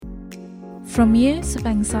From years of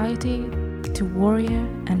anxiety to warrior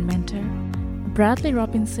and mentor, Bradley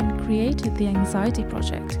Robinson created the Anxiety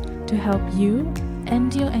Project to help you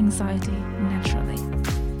end your anxiety naturally.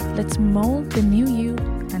 Let's mold the new you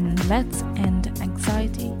and let's end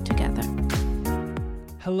anxiety together.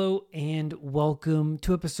 Hello and welcome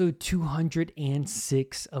to episode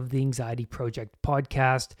 206 of the Anxiety Project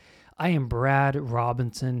podcast. I am Brad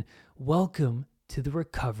Robinson. Welcome to the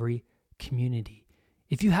recovery community.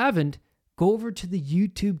 If you haven't, go over to the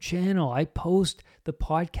YouTube channel. I post the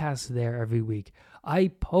podcast there every week. I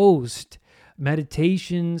post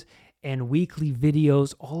meditations and weekly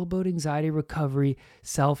videos all about anxiety recovery,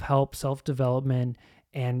 self-help, self-development,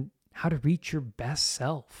 and how to reach your best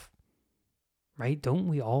self. Right? Don't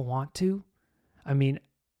we all want to? I mean,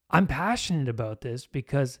 I'm passionate about this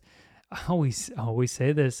because I always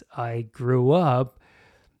say this. It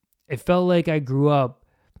felt like I grew up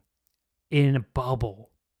in a bubble.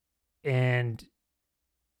 And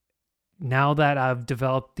now that I've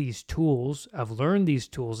developed these tools, I've learned these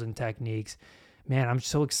tools and techniques, man, I'm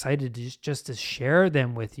so excited to just to share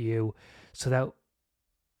them with you so that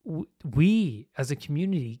we as a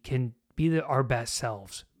community can be our best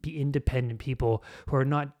selves, be independent people who are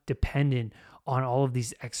not dependent on all of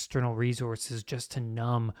these external resources just to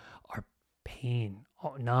numb our pain,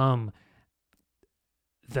 numb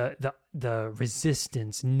the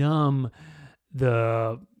resistance, numb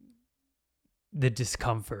the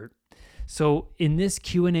discomfort. So in this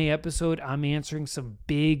Q&A episode, I'm answering some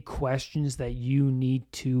big questions that you need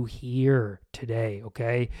to hear today,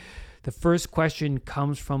 okay? The first question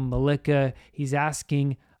comes from Malika. He's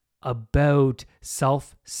asking about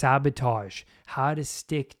self-sabotage, how to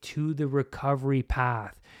stick to the recovery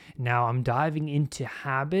path. Now, I'm diving into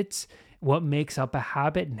habits, what makes up a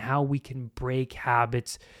habit, and how we can break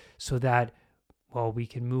habits so that, we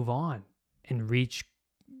can move on and reach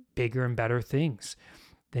bigger and better things.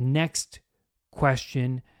 The next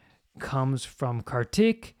question comes from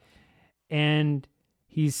Kartik, and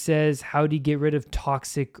he says, how do you get rid of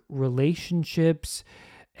toxic relationships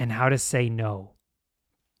and how to say no?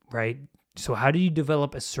 Right? So how do you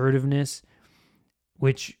develop assertiveness?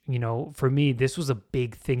 Which, for me, this was a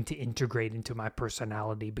big thing to integrate into my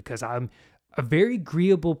personality because I'm a very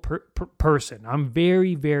agreeable person. I'm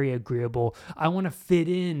very, very agreeable. I want to fit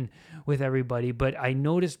in with everybody. But I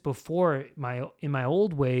noticed before in my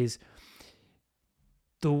old ways,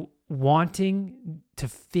 the wanting to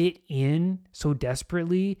fit in so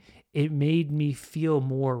desperately, it made me feel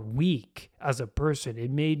more weak as a person.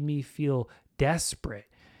 It made me feel desperate.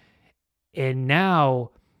 And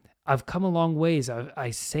now I've come a long ways. I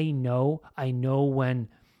say no. I know when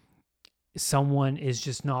someone is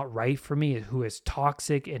just not right for me, who is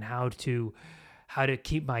toxic, and how to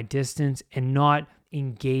keep my distance and not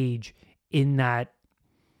engage in that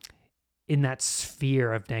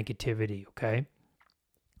sphere of negativity. Okay.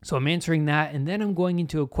 So I'm answering that. And then I'm going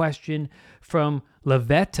into a question from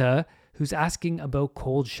Lavetta, who's asking about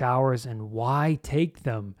cold showers and why take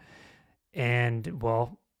them. And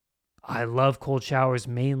I love cold showers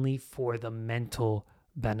mainly for the mental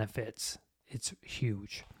benefits. It's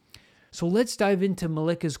huge. So let's dive into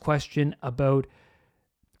Malika's question about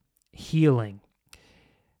healing.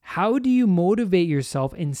 How do you motivate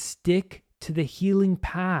yourself and stick to the healing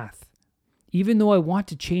path? Even though I want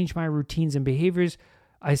to change my routines and behaviors,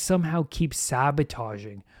 I somehow keep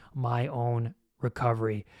sabotaging my own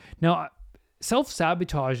recovery. Now,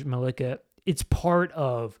 self-sabotage, Malika, it's part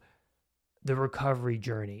of the recovery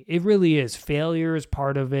journey. It really is. Failure is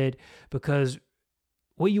part of it because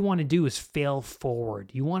what you want to do is fail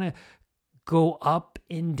forward. You want to go up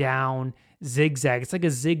and down, zigzag. It's like a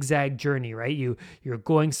zigzag journey, right? You're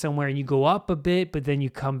going somewhere and you go up a bit, but then you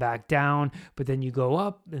come back down, but then you go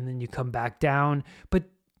up and then you come back down. But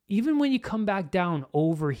even when you come back down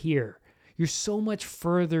over here, you're so much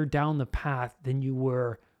further down the path than you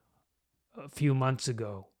were a few months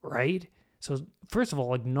ago, right? So first of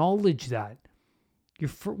all, acknowledge that.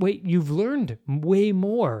 You've learned way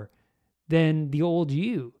more than the old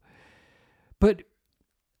you. But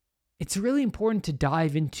it's really important to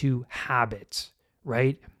dive into habits,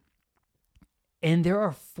 right? And there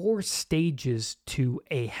are 4 stages to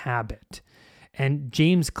a habit. And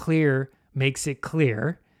James Clear makes it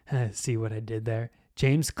clear. See what I did there?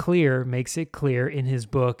 James Clear makes it clear in his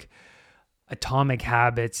book, Atomic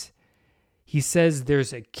Habits. He says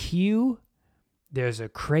there's a cue, there's a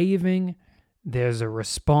craving, there's a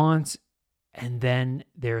response, and then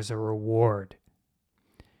there's a reward.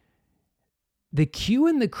 The cue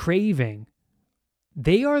and the craving,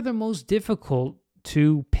 they are the most difficult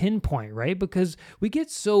to pinpoint, right? Because we get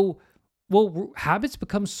habits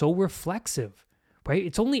become so reflexive. right?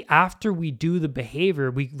 It's only after we do the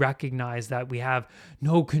behavior we recognize that we have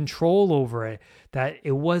no control over it, that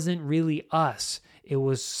it wasn't really us. It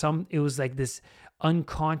was like this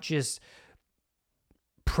unconscious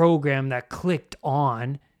program that clicked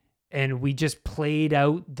on, and we just played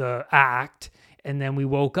out the act. And then we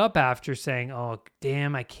woke up after saying, oh,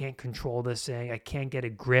 damn, I can't control this thing. I can't get a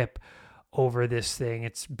grip over this thing.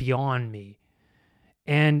 It's beyond me.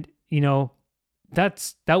 And,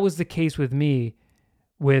 that was the case with me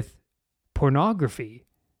with pornography,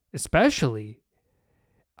 especially.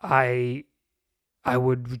 I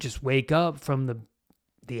would just wake up from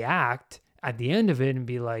the act at the end of it and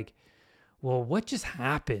be like, well, what just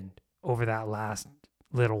happened over that last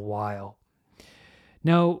little while?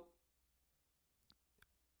 Now,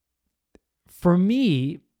 for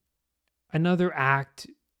me, another act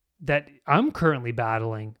that I'm currently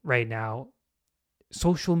battling right now,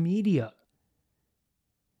 social media.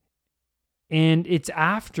 And it's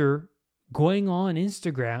after going on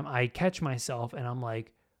Instagram, I catch myself and I'm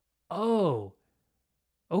like, oh,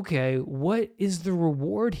 okay, what is the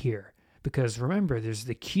reward here? Because remember, there's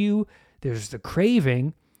the cue, there's the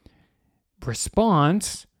craving,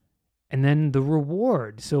 response, and then the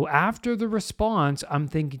reward. So after the response, I'm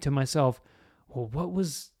thinking to myself, well, what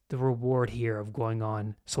was the reward here of going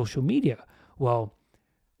on social media? Well,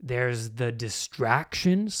 there's the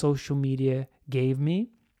distraction social media gave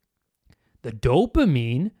me, the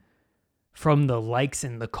dopamine from the likes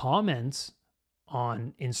and the comments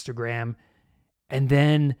on Instagram, and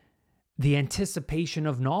then the anticipation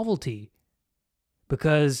of novelty.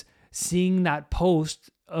 Because seeing that post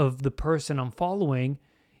of the person I'm following,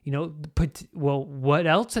 well, what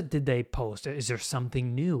else did they post? Is there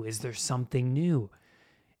something new? Is there something new?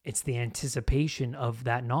 It's the anticipation of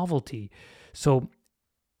that novelty. So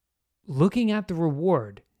looking at the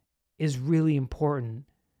reward is really important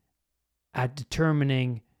at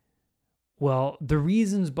determining, well, the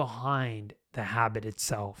reasons behind the habit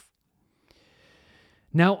itself.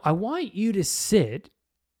 Now, I want you to sit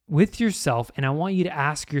with yourself and I want you to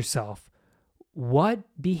ask yourself, what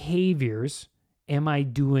behaviors am I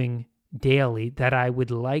doing daily that I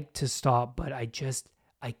would like to stop, but I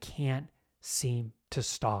can't seem to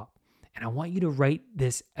stop? And I want you to write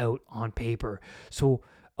this out on paper. So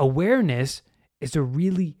awareness is a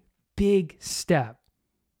really big step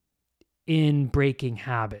in breaking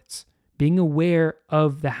habits, being aware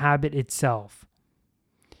of the habit itself.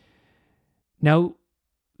 Now,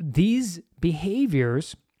 these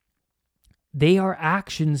behaviors, they are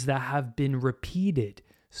actions that have been repeated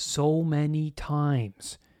so many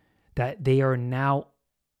times that they are now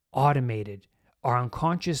automated. Our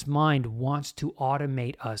unconscious mind wants to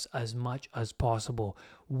automate us as much as possible.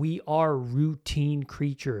 We are routine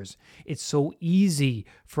creatures. It's so easy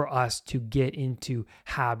for us to get into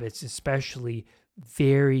habits, especially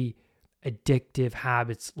very addictive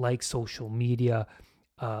habits like social media,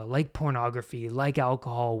 like pornography, like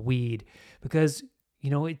alcohol, weed, because,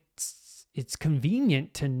 it's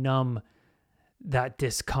convenient to numb that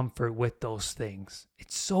discomfort with those things.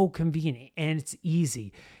 It's so convenient and it's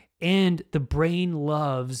easy. And the brain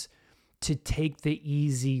loves to take the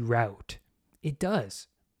easy route. It does.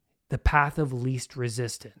 The path of least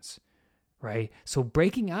resistance, right? So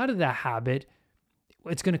breaking out of that habit,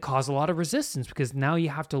 it's going to cause a lot of resistance because now you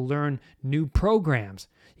have to learn new programs.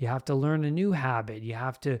 You have to learn a new habit. You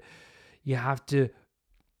have to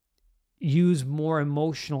use more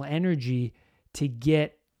emotional energy to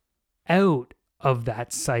get out of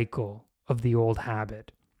that cycle of the old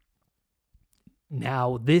habit.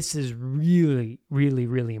 Now, this is really, really,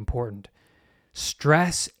 really important.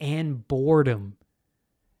 Stress and boredom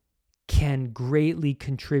can greatly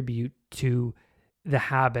contribute to the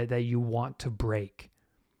habit that you want to break.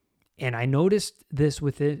 And I noticed this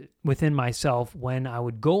within myself when I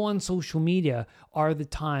would go on social media are the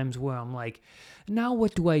times where I'm like, now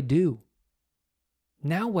what do I do?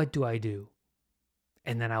 Now what do I do?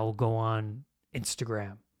 And then I will go on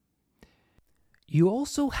Instagram. You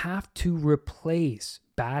also have to replace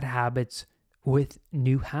bad habits with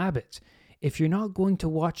new habits. If you're not going to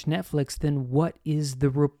watch Netflix, then what is the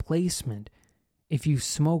replacement? If you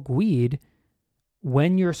smoke weed,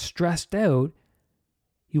 when you're stressed out,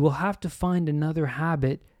 you will have to find another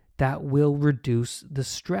habit that will reduce the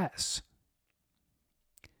stress.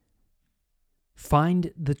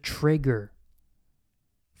 Find the trigger.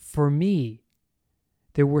 For me,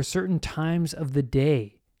 there were certain times of the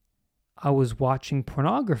day I was watching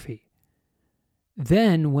pornography.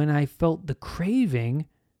 Then when I felt the craving,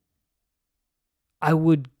 I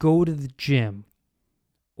would go to the gym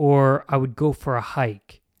or I would go for a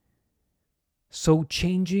hike. So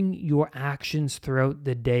changing your actions throughout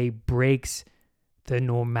the day breaks the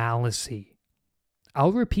normalcy.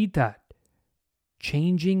 I'll repeat that.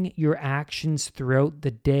 Changing your actions throughout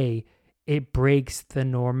the day, it breaks the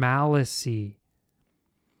normalcy.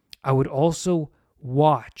 I would also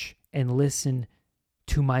watch and listen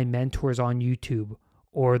to my mentors on YouTube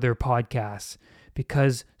or their podcasts,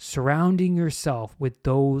 because surrounding yourself with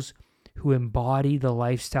those who embody the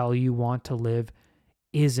lifestyle you want to live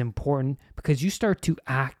is important, because you start to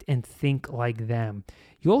act and think like them.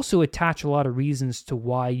 You also attach a lot of reasons to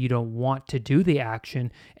why you don't want to do the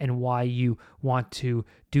action and why you want to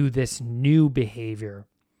do this new behavior.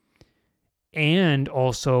 And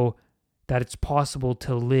also that it's possible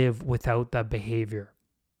to live without that behavior.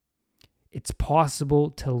 It's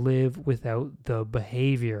possible to live without the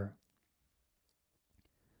behavior.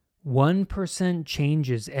 1%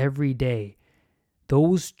 changes every day.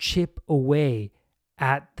 Those chip away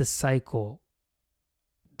at the cycle.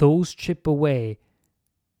 Those chip away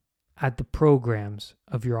at the programs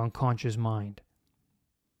of your unconscious mind.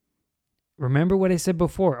 Remember what I said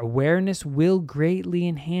before, awareness will greatly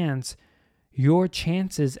enhance your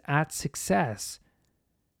chances at success.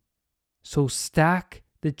 So stack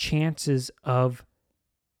the chances of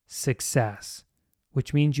success,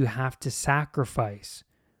 which means you have to sacrifice.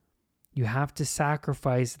 You have to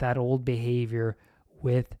sacrifice that old behavior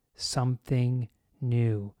with something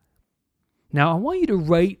new. Now, I want you to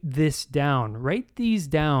write this down. Write these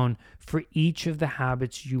down for each of the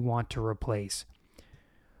habits you want to replace.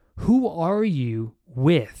 Who are you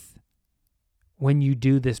with when you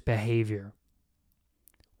do this behavior?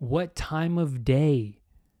 What time of day?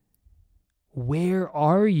 Where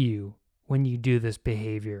are you when you do this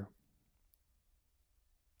behavior?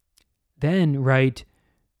 Then write,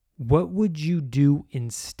 what would you do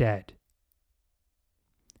instead?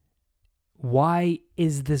 Why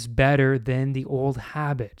is this better than the old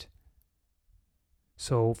habit?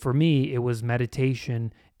 So for me, it was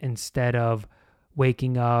meditation instead of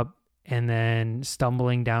waking up and then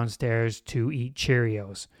stumbling downstairs to eat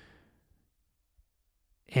Cheerios.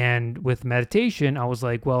 And with meditation, I was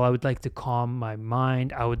like, well, I would like to calm my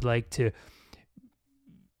mind. I would like to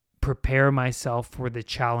prepare myself for the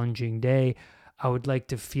challenging day. I would like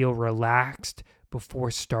to feel relaxed before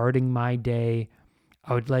starting my day.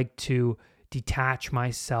 I would like to detach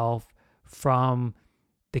myself from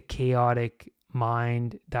the chaotic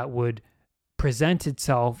mind that would present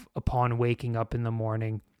itself upon waking up in the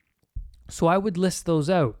morning. So I would list those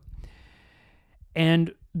out.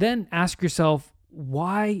 And then ask yourself,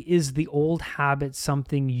 why is the old habit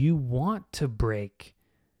something you want to break?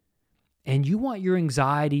 And you want your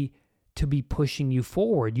anxiety to be pushing you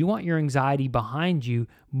forward. You want your anxiety behind you,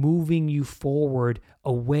 moving you forward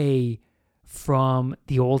away from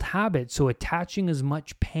the old habit. So attaching as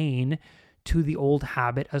much pain to the old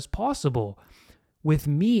habit as possible. With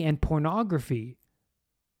me and pornography,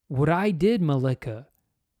 what I did, Malika,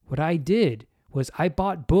 what I did was I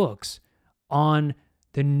bought books on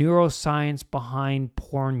the neuroscience behind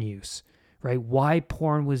porn use, right? Why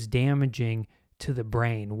porn was damaging to the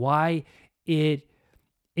brain, why it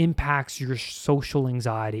impacts your social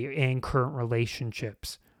anxiety and current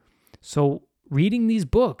relationships. So reading these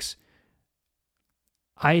books,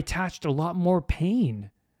 I attached a lot more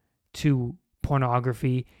pain to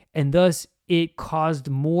pornography, and thus it caused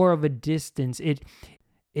more of a distance.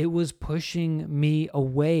 It was pushing me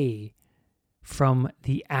away from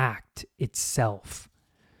the act itself.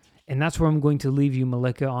 And that's where I'm going to leave you,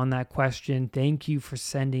 Malika, on that question. Thank you for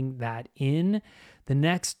sending that in. The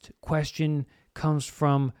next question comes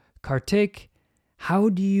from Kartik. How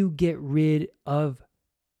do you get rid of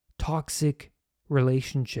toxic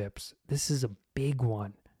relationships? This is a big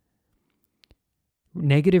one.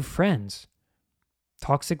 Negative friends,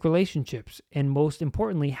 toxic relationships, and most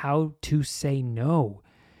importantly, how to say no.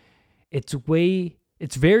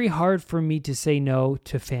 It's very hard for me to say no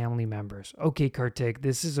to family members. Okay, Kartik,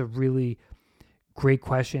 this is a really great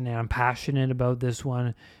question, and I'm passionate about this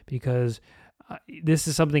one because this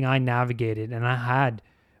is something I navigated, and I had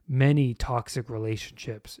many toxic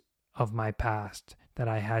relationships of my past that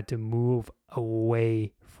I had to move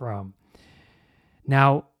away from.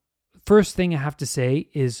 Now, first thing I have to say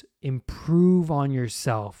is improve on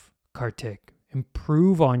yourself, Kartik.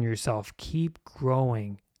 Improve on yourself. Keep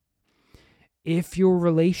growing. If your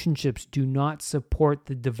relationships do not support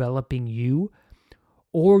the developing you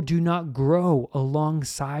or do not grow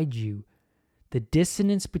alongside you, the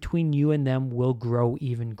dissonance between you and them will grow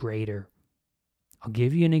even greater. I'll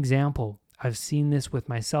give you an example. I've seen this with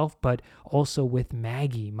myself, but also with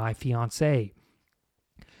Maggie, my fiance.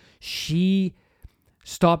 She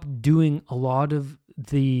stopped doing a lot of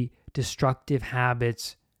the destructive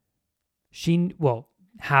habits.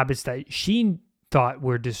 Habits that she thought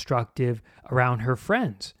were destructive around her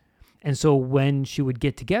friends. And so when she would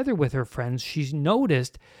get together with her friends, she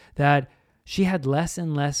noticed that she had less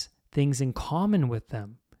and less things in common with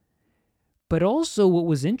them. But also what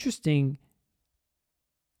was interesting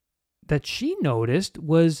that she noticed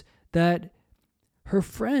was that her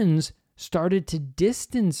friends started to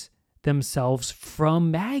distance themselves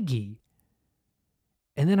from Maggie.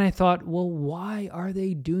 And then I thought, well, why are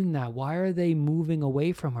they doing that? Why are they moving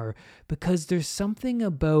away from her? Because there's something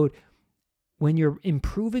about when you're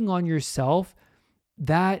improving on yourself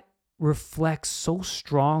that reflects so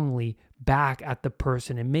strongly back at the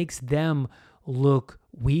person. It makes them look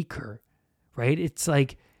weaker, right? It's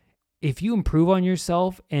like if you improve on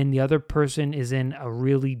yourself and the other person is in a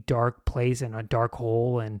really dark place and a dark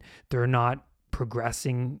hole and they're not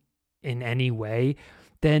progressing in any way,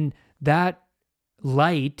 then that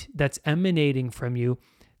light that's emanating from you,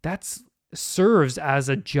 that's serves as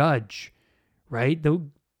a judge, right?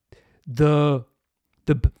 The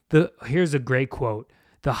here's a great quote.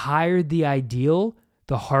 The higher the ideal,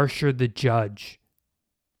 the harsher the judge.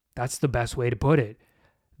 That's the best way to put it.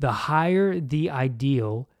 The higher the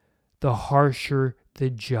ideal, the harsher the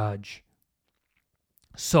judge.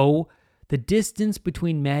 So the distance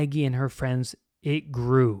between Maggie and her friends, it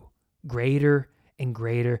grew greater and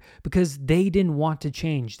greater because they didn't want to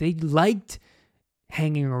change. They liked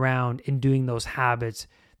hanging around and doing those habits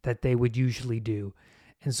that they would usually do.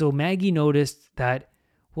 And so Maggie noticed that,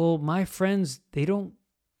 well, my friends, they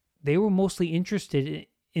were mostly interested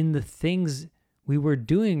in the things we were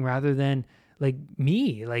doing rather than like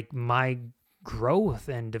me, like my growth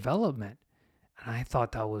and development. And I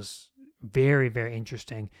thought that was very, very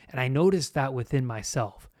interesting. And I noticed that within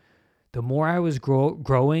myself. The more I was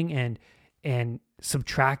growing and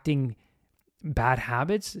subtracting bad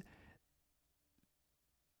habits,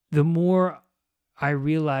 the more I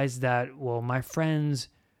realized that, well, my friends,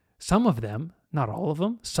 some of them, not all of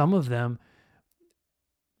them, some of them,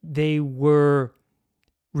 they were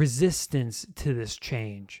resistance to this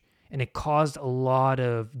change. And it caused a lot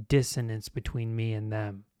of dissonance between me and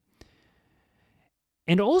them.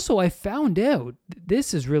 And also I found out,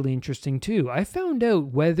 this is really interesting too, I found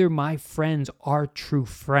out whether my friends are true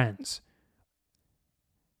friends.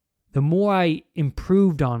 The more I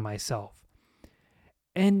improved on myself.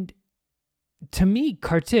 And to me,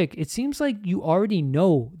 Kartik, it seems like you already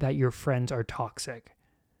know that your friends are toxic.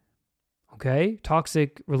 Okay?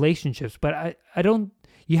 Toxic relationships. But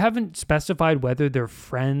you haven't specified whether they're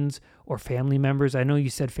friends or family members. I know you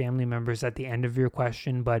said family members at the end of your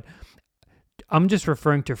question, but I'm just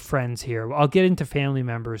referring to friends here. I'll get into family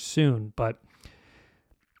members soon, but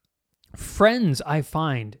friends, I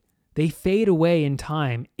find, they fade away in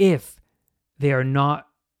time if they are not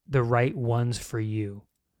the right ones for you.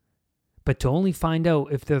 But to only find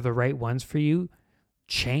out if they're the right ones for you,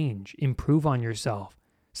 change, improve on yourself,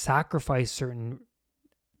 sacrifice certain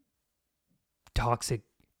toxic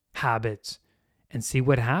habits and see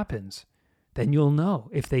what happens. Then you'll know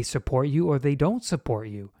if they support you or they don't support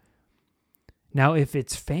you. Now, if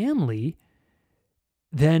it's family,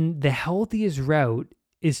 then the healthiest route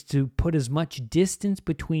is to put as much distance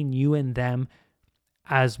between you and them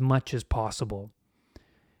as much as possible.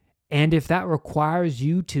 And if that requires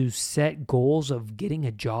you to set goals of getting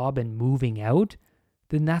a job and moving out,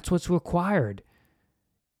 then that's what's required.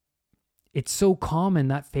 It's so common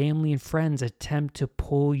that family and friends attempt to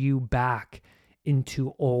pull you back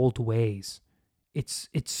into old ways. It's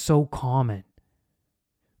so common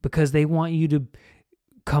because they want you to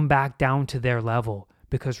come back down to their level.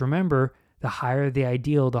 Because remember, the higher the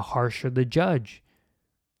ideal, the harsher the judge.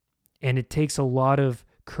 And it takes a lot of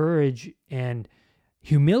courage and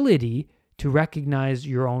humility to recognize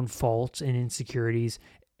your own faults and insecurities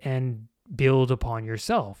and build upon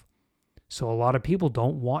yourself. So a lot of people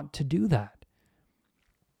don't want to do that.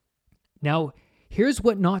 Now, here's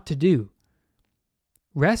what not to do.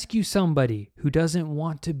 Rescue somebody who doesn't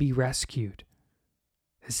want to be rescued.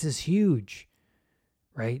 This is huge,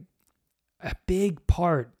 right? A big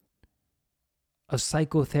part of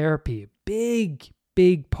psychotherapy, big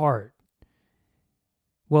part.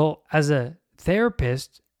 Well, as a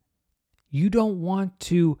therapist, you don't want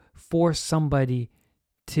to force somebody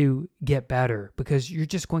to get better because you're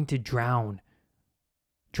just going to drown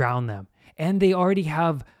them. And they already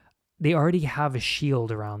have a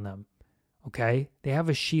shield around them. Okay? They have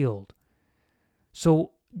a shield.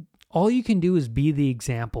 So all you can do is be the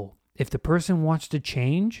example. If the person wants to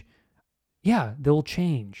change, yeah, they'll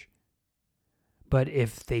change. But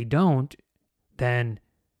if they don't, then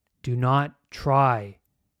do not try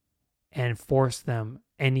and force them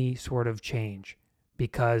any sort of change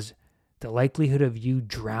because the likelihood of you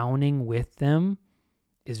drowning with them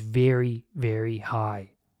is very, very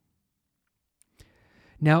high.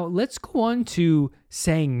 Now, let's go on to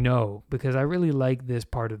saying no, because I really like this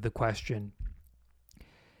part of the question.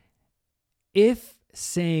 If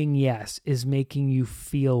saying yes is making you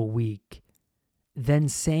feel weak, then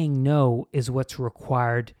saying no is what's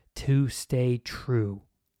required to stay true.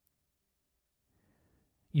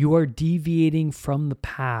 You are deviating from the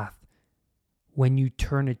path when you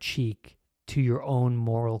turn a cheek to your own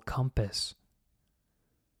moral compass.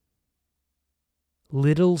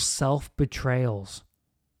 Little self-betrayals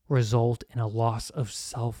result in a loss of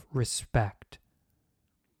self-respect.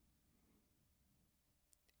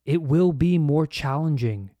 It will be more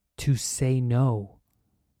challenging to say no.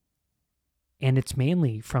 And it's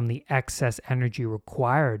mainly from the excess energy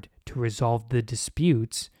required to resolve the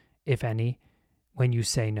disputes, if any, when you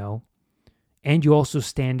say no. And you also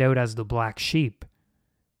stand out as the black sheep.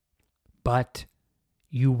 But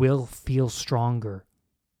you will feel stronger.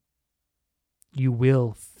 You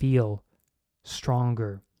will feel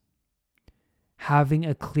stronger. Having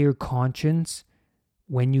a clear conscience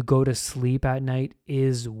when you go to sleep at night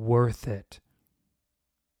is worth it.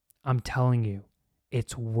 I'm telling you,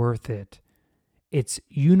 it's worth it. It's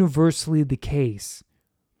universally the case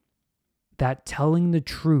that telling the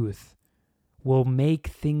truth will make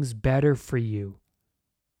things better for you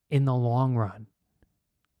in the long run.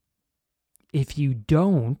 If you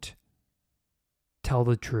don't tell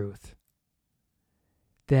the truth,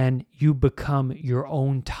 then you become your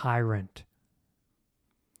own tyrant.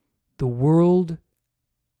 The world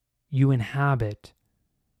you inhabit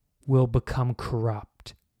will become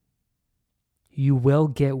corrupt. You will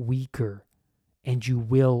get weaker and you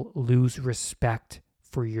will lose respect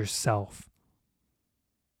for yourself.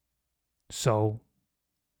 So,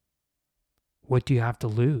 what do you have to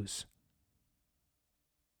lose?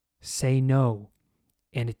 Say no,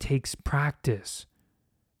 and it takes practice.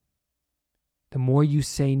 The more you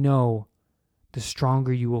say no, the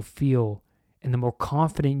stronger you will feel, and the more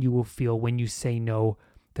confident you will feel when you say no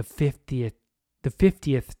the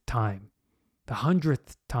 50th time, the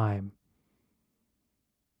 100th time.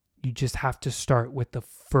 You just have to start with the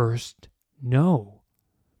first no.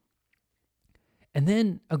 And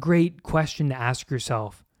then a great question to ask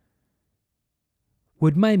yourself: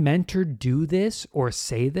 would my mentor do this or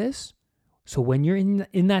say this? So when you're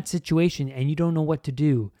in that situation and you don't know what to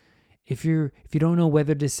do, if you don't know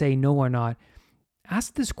whether to say no or not,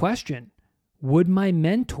 ask this question: would my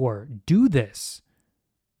mentor do this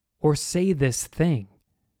or say this thing?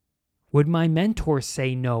 Would my mentor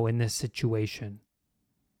say no in this situation?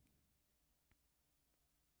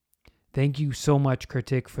 Thank you so much,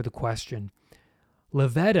 Kritik, for the question.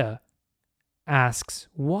 Lavetta asks,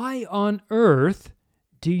 why on earth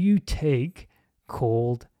do you take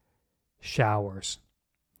cold showers?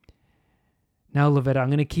 Now, Lavetta, I'm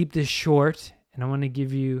going to keep this short, and I want to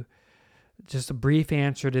give you just a brief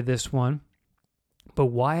answer to this one. But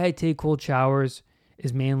why I take cold showers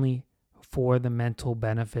is mainly for the mental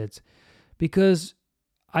benefits. Because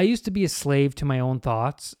I used to be a slave to my own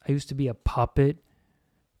thoughts. I used to be a puppet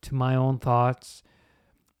to my own thoughts.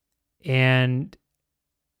 And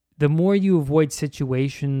the more you avoid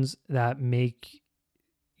situations that make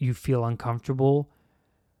you feel uncomfortable,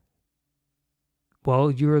 well,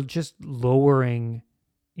 you're just lowering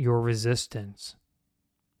your resistance,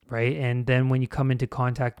 right? And then when you come into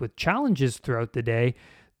contact with challenges throughout the day,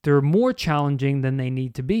 they're more challenging than they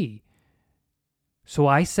need to be. So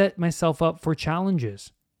I set myself up for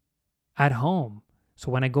challenges at home.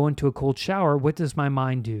 So when I go into a cold shower, what does my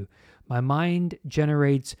mind do? My mind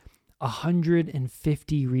generates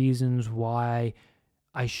 150 reasons why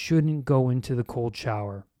I shouldn't go into the cold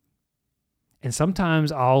shower. And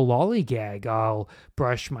sometimes I'll lollygag. I'll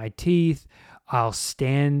brush my teeth. I'll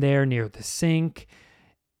stand there near the sink.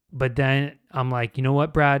 But then I'm like, you know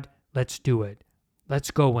what, Brad? Let's do it. Let's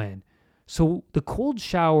go in. So the cold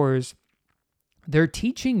showers, they're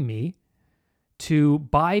teaching me to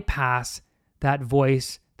bypass that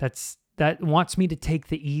voice that wants me to take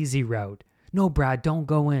the easy route. No, Brad, don't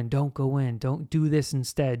go in. Don't go in. Don't do this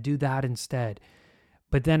instead. Do that instead.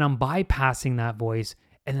 But then I'm bypassing that voice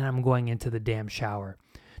and then I'm going into the damn shower.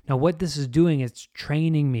 Now, what this is doing is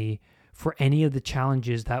training me for any of the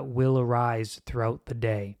challenges that will arise throughout the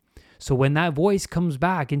day. So when that voice comes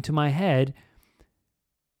back into my head,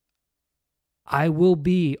 I will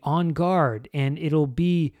be on guard and it'll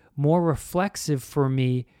be more reflexive for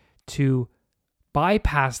me to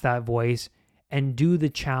bypass that voice and do the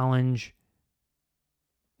challenge,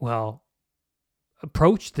 well,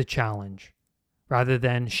 approach the challenge rather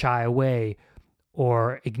than shy away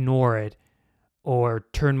or ignore it or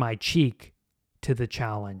turn my cheek to the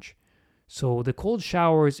challenge. So the cold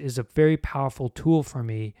showers is a very powerful tool for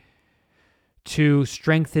me to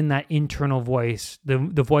strengthen that internal voice, the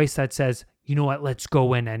voice that says, you know what, let's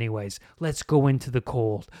go in anyways. Let's go into the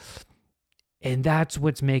cold. And that's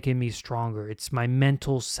what's making me stronger. It's my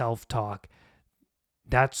mental self-talk.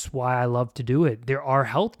 That's why I love to do it. There are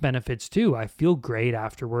health benefits too. I feel great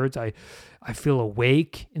afterwards. I feel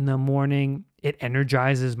awake in the morning. It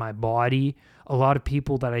energizes my body. A lot of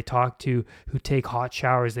people that I talk to who take hot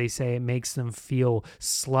showers, they say it makes them feel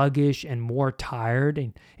sluggish and more tired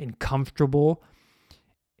and comfortable.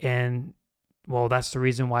 And well, that's the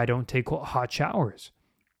reason why I don't take hot showers.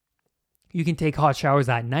 You can take hot showers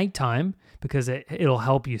at nighttime because it'll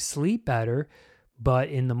help you sleep better. But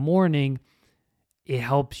in the morning, it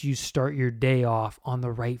helps you start your day off on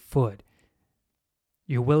the right foot.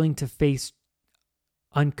 You're willing to face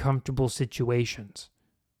uncomfortable situations.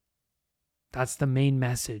 That's the main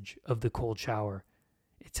message of the cold shower.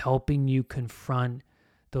 It's helping you confront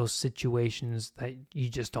those situations that you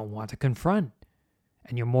just don't want to confront.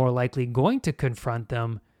 And you're more likely going to confront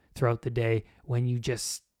them throughout the day when you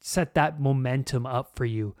just set that momentum up for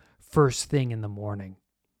you first thing in the morning.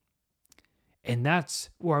 And that's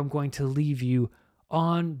where I'm going to leave you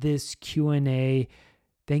on this Q&A.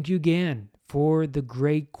 Thank you again for the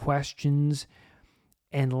great questions.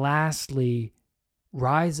 And lastly,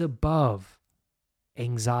 rise above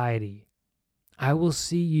anxiety. I will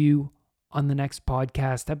see you on the next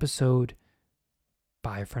podcast episode.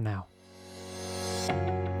 Bye for now.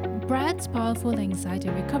 Brad's powerful anxiety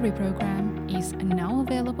recovery program is now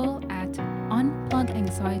available at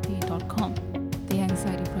unpluganxiety.com. The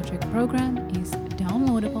Anxiety Project program is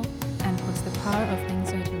downloadable and puts the power of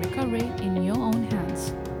anxiety recovery in your own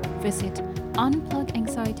hands. Visit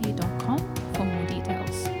unpluganxiety.com for more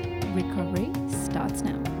details. Recovery starts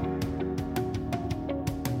now.